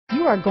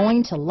you are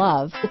going to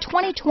love the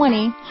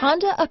 2020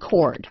 Honda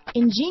Accord.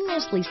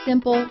 Ingeniously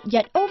simple,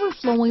 yet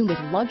overflowing with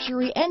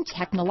luxury and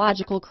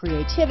technological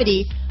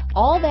creativity,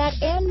 all that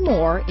and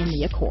more in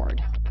the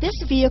Accord.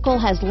 This vehicle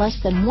has less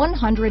than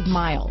 100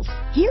 miles.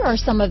 Here are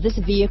some of this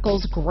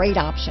vehicle's great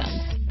options: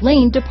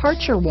 lane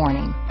departure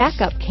warning,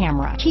 backup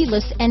camera,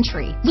 keyless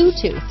entry,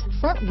 Bluetooth,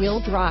 front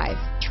wheel drive,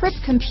 trip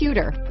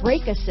computer,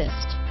 brake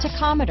assist,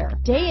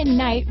 tachometer, day and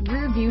night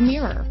rear view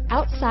mirror,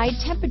 outside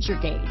temperature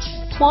gauge,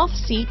 cloth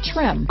seat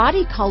trim,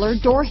 body color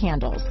door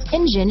handles,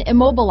 engine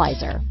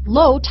immobilizer,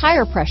 low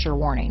tire pressure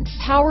warning,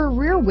 power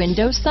rear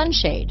window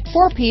sunshade,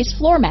 4-piece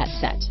floor mat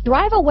set.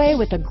 Drive away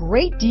with a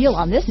great deal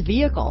on this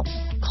vehicle.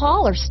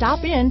 Call or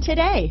stop in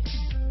today.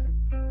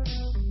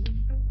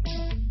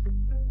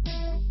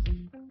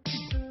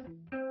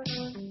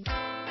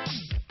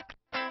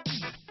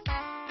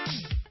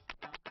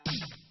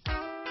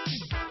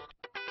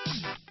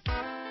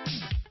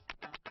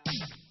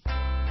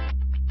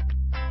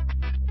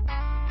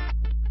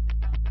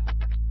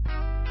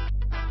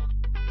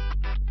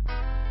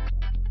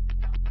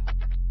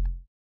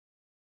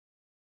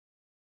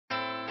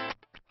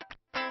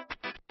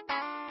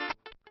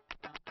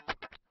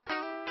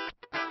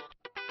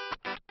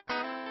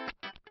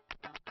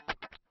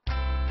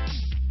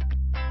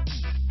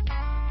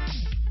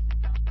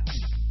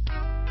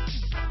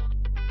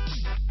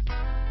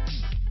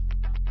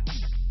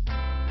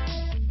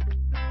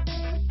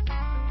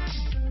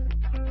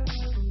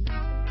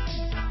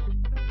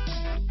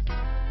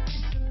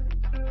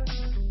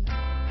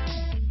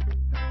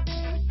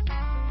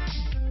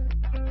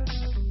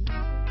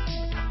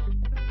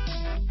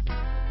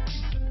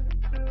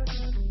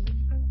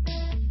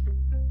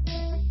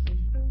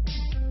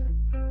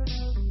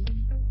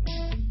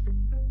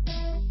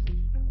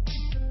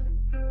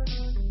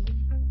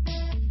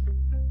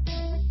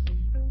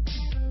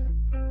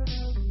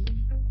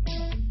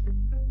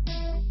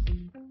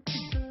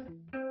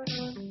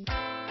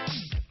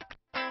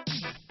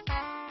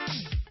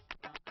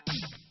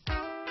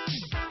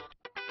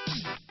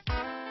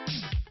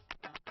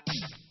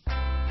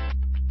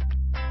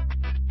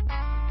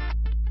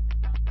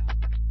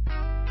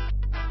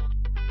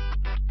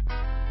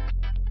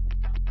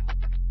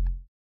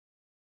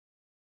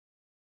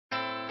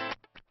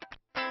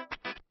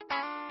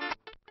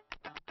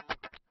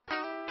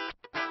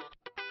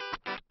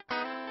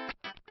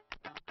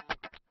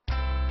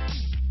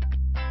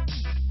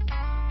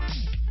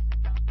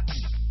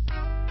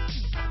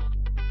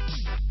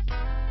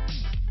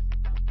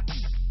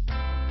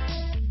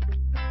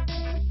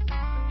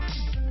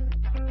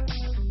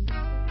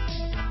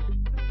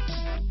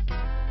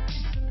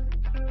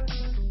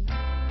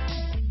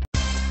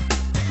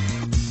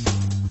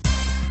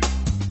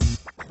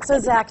 So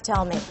Zach,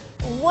 tell me,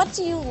 what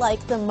do you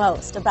like the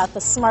most about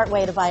the smart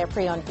way to buy a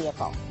pre-owned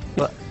vehicle?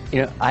 Well,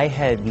 you know, I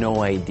had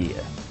no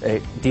idea a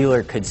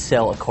dealer could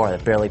sell a car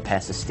that barely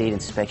passed the state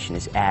inspection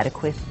as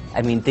adequate.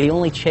 I mean, they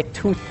only check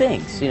 2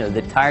 things. You know,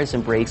 the tires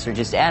and brakes are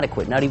just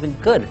adequate, not even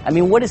good. I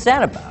mean, what is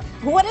that about?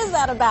 What is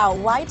that about?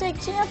 Why take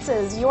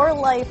chances? Your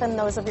life and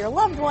those of your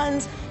loved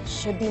ones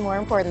should be more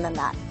important than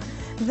that.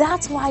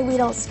 That's why we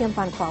don't skimp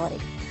on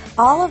quality.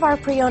 All of our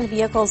pre-owned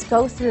vehicles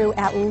go through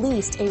at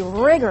least a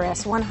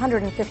rigorous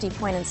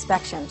 150-point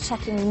inspection,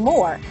 checking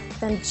more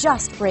than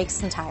just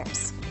brakes and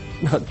tires.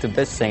 The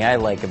best thing I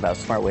like about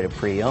Smart Way to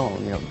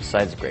Pre-Own, you know,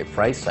 besides the great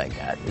price I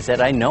got, is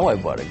that I know I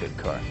bought a good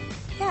car.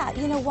 Yeah,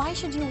 you know, why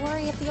should you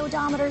worry if the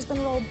odometer's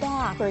been rolled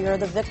back, or you're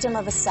the victim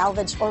of a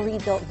salvaged or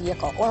rebuilt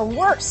vehicle, or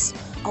worse,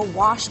 a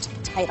washed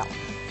title?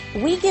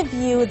 We give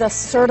you the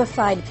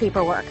certified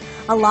paperwork,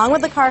 along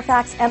with the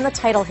Carfax and the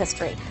title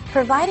history,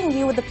 providing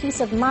you with the peace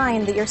of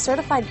mind that your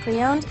certified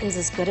pre-owned is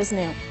as good as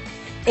new.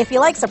 If you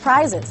like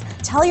surprises,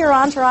 tell your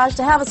entourage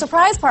to have a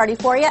surprise party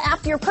for you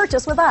after your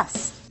purchase with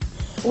us.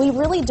 We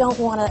really don't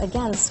want to,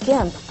 again,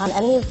 skimp on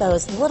any of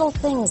those little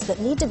things that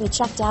need to be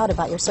checked out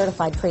about your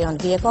certified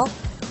pre-owned vehicle.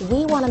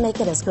 We want to make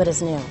it as good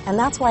as new, and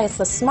that's why it's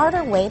the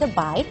smarter way to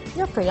buy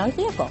your pre-owned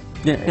vehicle.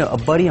 You know, a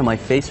buddy on my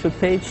Facebook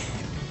page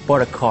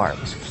bought a car,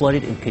 was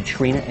flooded in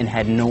Katrina, and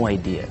had no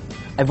idea.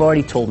 I've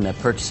already told him that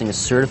purchasing a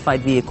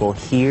certified vehicle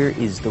here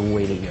is the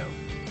way to go.